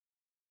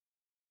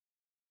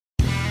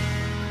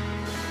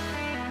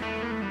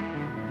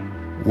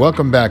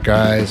Welcome back,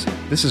 guys.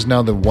 This is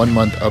now the 1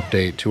 month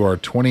update to our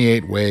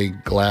 28-way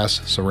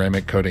glass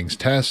ceramic coatings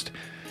test,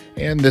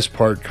 and this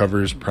part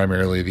covers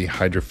primarily the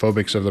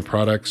hydrophobics of the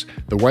products.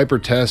 The wiper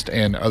test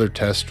and other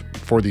tests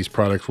for these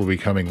products will be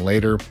coming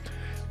later.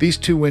 These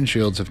two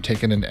windshields have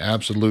taken an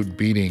absolute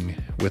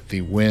beating with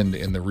the wind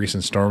in the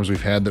recent storms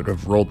we've had that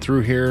have rolled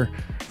through here,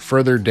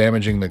 further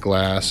damaging the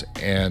glass,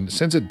 and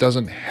since it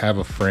doesn't have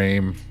a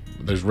frame,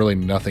 there's really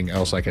nothing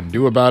else I can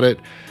do about it.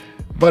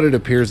 But it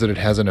appears that it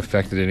hasn't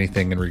affected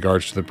anything in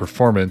regards to the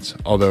performance,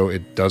 although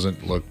it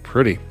doesn't look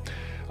pretty.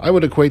 I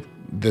would equate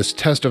this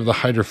test of the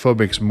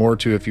hydrophobics more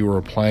to if you were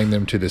applying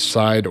them to the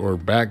side or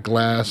back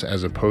glass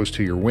as opposed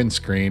to your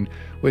windscreen,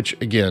 which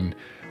again,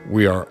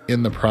 we are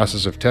in the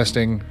process of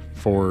testing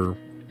for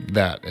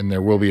that, and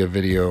there will be a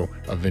video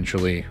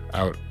eventually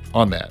out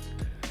on that.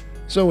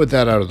 So with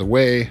that out of the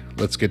way,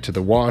 let's get to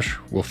the wash.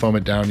 We'll foam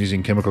it down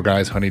using Chemical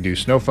Guy's Honeydew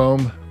Snow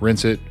Foam,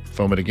 rinse it,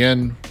 foam it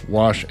again,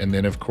 wash, and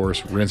then of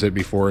course rinse it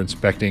before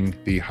inspecting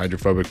the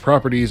hydrophobic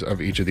properties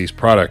of each of these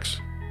products.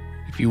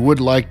 If you would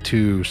like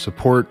to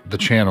support the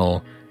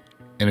channel,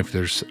 and if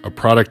there's a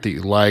product that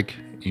you like,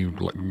 you're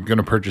going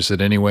to purchase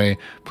it anyway,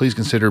 please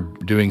consider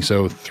doing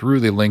so through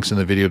the links in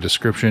the video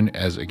description,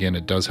 as again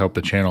it does help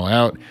the channel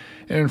out.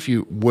 And if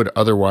you would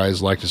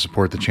otherwise like to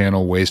support the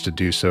channel, ways to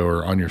do so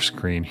are on your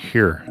screen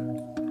here.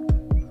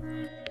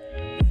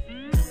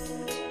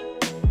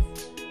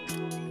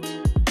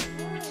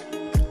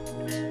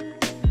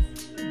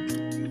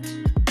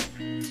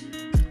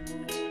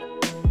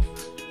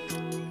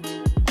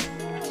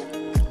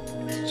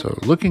 So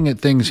looking at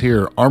things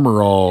here,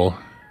 Armor All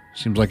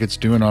seems like it's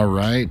doing all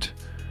right.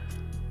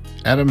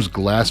 Adam's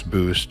Glass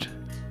Boost,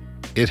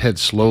 it had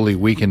slowly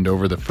weakened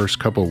over the first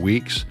couple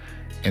weeks,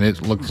 and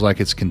it looks like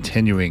it's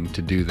continuing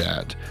to do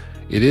that.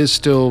 It is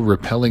still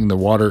repelling the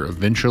water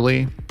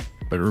eventually,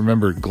 but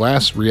remember,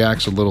 glass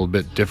reacts a little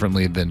bit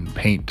differently than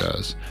paint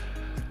does.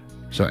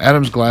 So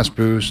Adam's Glass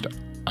Boost,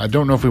 I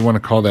don't know if we want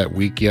to call that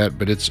weak yet,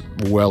 but it's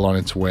well on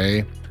its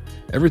way.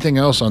 Everything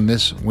else on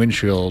this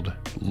windshield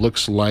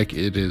looks like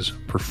it is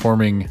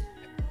performing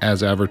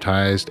as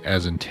advertised,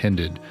 as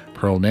intended.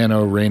 Pearl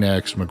Nano,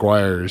 Rain-X,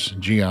 Meguiar's,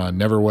 Geon,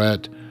 Never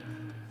Wet,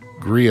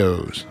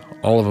 Griots,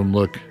 all of them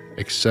look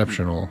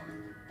exceptional,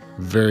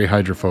 very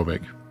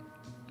hydrophobic.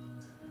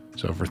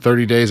 So for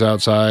 30 days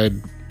outside,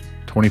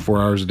 24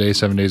 hours a day,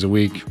 7 days a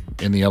week,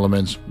 in the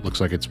elements,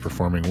 looks like it's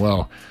performing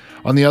well.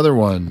 On the other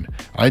one,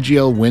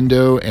 IGL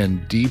Window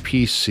and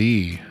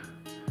DPC,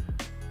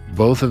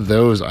 both of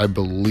those, I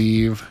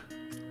believe,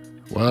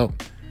 well,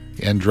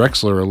 and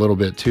Drexler a little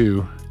bit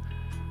too.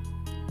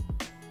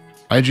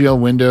 IGL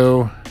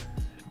Window,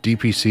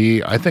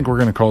 DPC, I think we're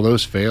going to call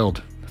those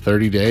failed,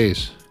 30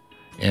 days.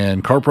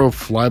 And CarPro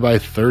Flyby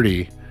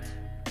 30,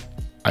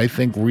 I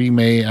think we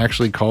may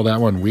actually call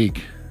that one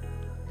weak.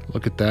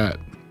 Look at that.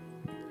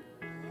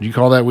 You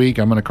call that weak?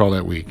 I'm going to call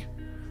that weak.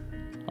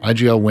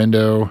 IGL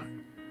Window,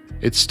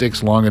 it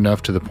sticks long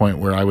enough to the point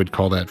where I would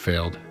call that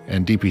failed.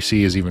 And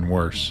DPC is even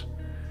worse.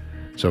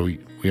 So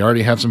we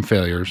already have some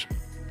failures.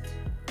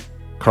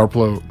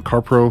 CarPro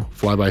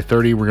Flyby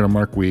 30, we're going to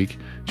mark weak.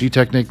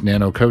 G-Technic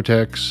Nano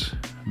Cotex,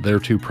 their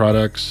two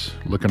products,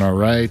 looking all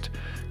right.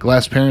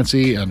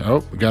 Glassparency, and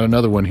oh, we got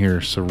another one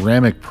here.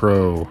 Ceramic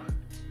Pro,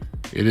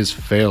 it is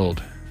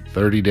failed,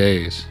 30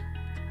 days.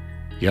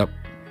 Yep.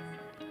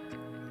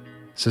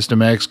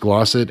 System X,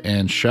 Glossit,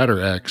 and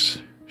Shatter X.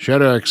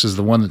 Shatter X is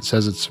the one that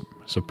says it's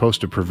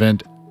supposed to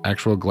prevent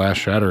actual glass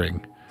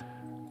shattering.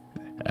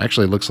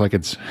 Actually, it looks like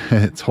it's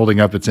holding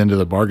up its end of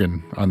the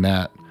bargain on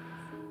that.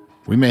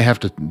 We may have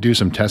to do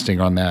some testing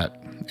on that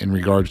in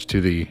regards to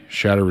the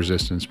shatter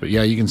resistance. But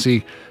yeah, you can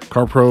see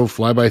CarPro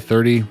Flyby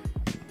 30,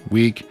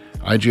 weak.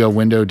 IGL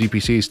Window,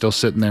 DPC still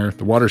sitting there.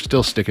 The water's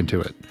still sticking to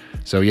it.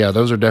 So yeah,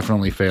 those are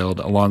definitely failed,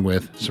 along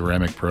with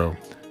Ceramic Pro.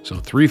 So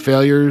 3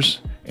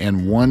 failures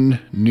and 1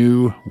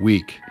 new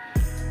weak.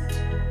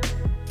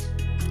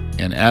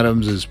 And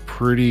Adams is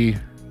pretty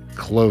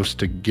close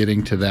to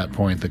getting to that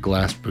point, the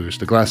glass boost.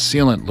 The glass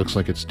sealant looks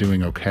like it's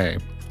doing okay.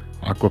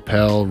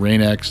 Aquapel,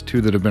 Rain-X, 2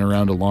 that have been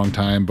around a long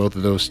time, both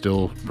of those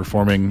still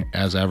performing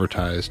as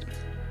advertised.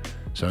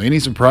 So any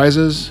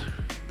surprises?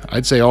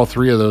 I'd say all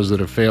 3 of those that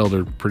have failed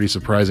are pretty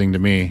surprising to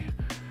me.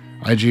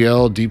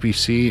 IGL,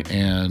 DPC,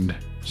 and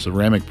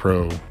Ceramic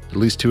Pro. At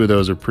least 2 of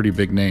those are pretty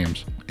big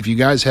names. If you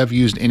guys have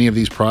used any of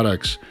these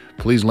products,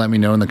 please let me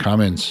know in the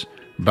comments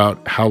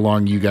about how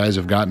long you guys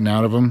have gotten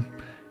out of them,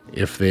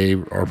 if they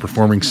are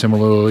performing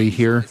similarly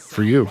here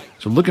for you.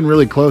 So looking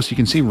really close, you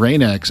can see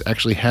Rain-X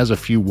actually has a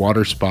few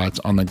water spots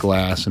on the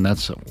glass, and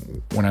that's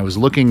when I was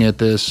looking at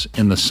this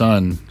in the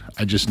sun,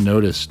 I just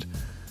noticed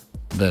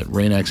that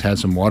Rain-X had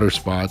some water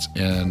spots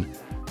and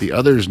the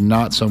others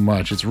not so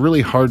much. It's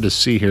really hard to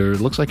see here.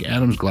 It looks like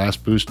Adam's Glass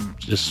Boost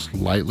just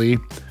slightly,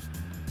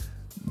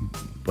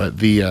 but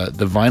the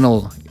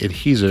vinyl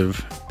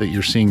adhesive that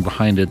you're seeing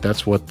behind it,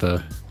 that's what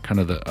the kind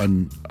of the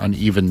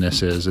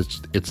unevenness is.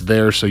 It's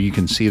there so you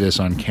can see this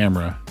on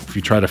camera. If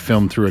you try to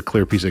film through a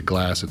clear piece of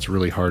glass, it's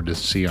really hard to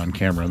see on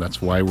camera.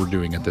 That's why we're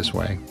doing it this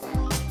way.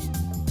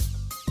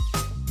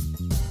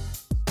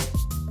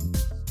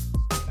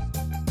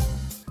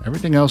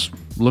 everything else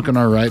looking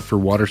all right for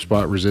water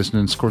spot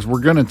resistance. Of course, we're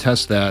going to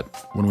test that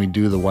when we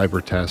do the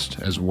wiper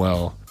test as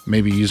well.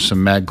 Maybe use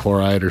some mag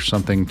chloride or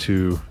something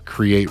to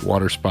create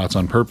water spots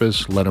on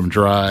purpose, let them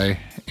dry,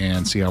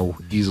 and see how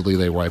easily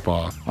they wipe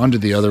off. Onto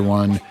the other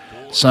one.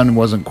 Sun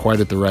wasn't quite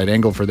at the right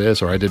angle for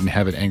this, or I didn't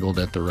have it angled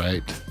at the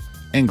right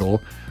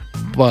angle.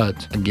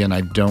 But again,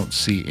 I don't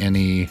see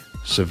any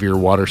severe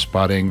water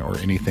spotting or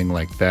anything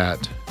like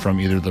that from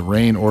either the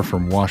rain or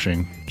from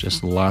washing.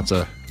 Just lots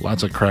of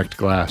cracked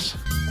glass.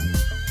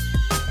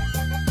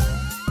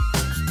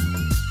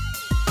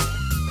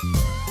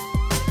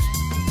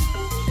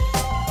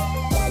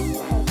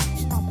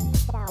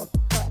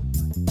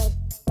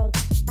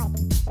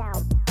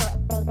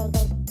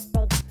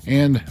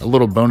 And a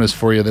little bonus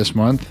for you this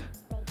month.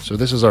 So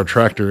this is our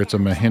tractor. It's a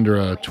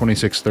Mahindra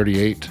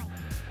 2638.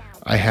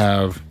 I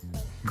have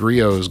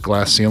Griot's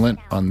glass sealant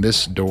on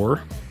this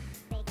door.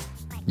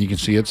 You can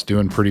see it's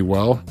doing pretty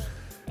well.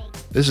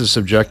 This is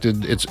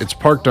subjected, it's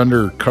parked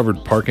under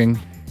covered parking,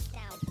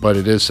 but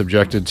it is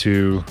subjected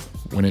to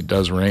when it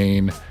does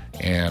rain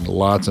and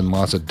lots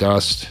of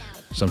dust.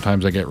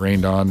 Sometimes I get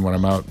rained on when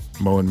I'm out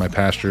mowing my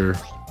pasture,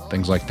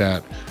 things like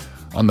that.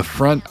 On the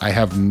front, I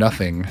have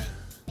nothing.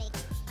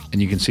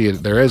 And you can see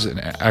it, there is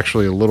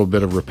actually a little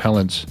bit of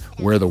repellence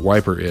where the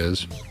wiper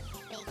is.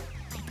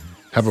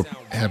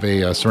 Have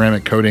a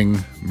ceramic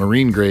coating,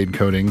 marine grade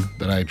coating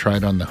that I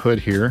tried on the hood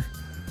here.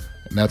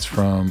 And that's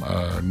from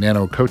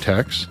Nano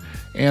Cotex.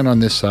 And on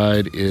this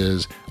side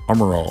is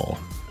Armorall,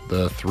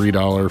 the $3,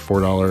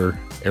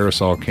 $4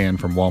 aerosol can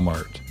from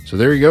Walmart. So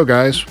there you go,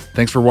 guys.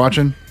 Thanks for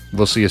watching.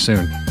 We'll see you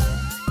soon.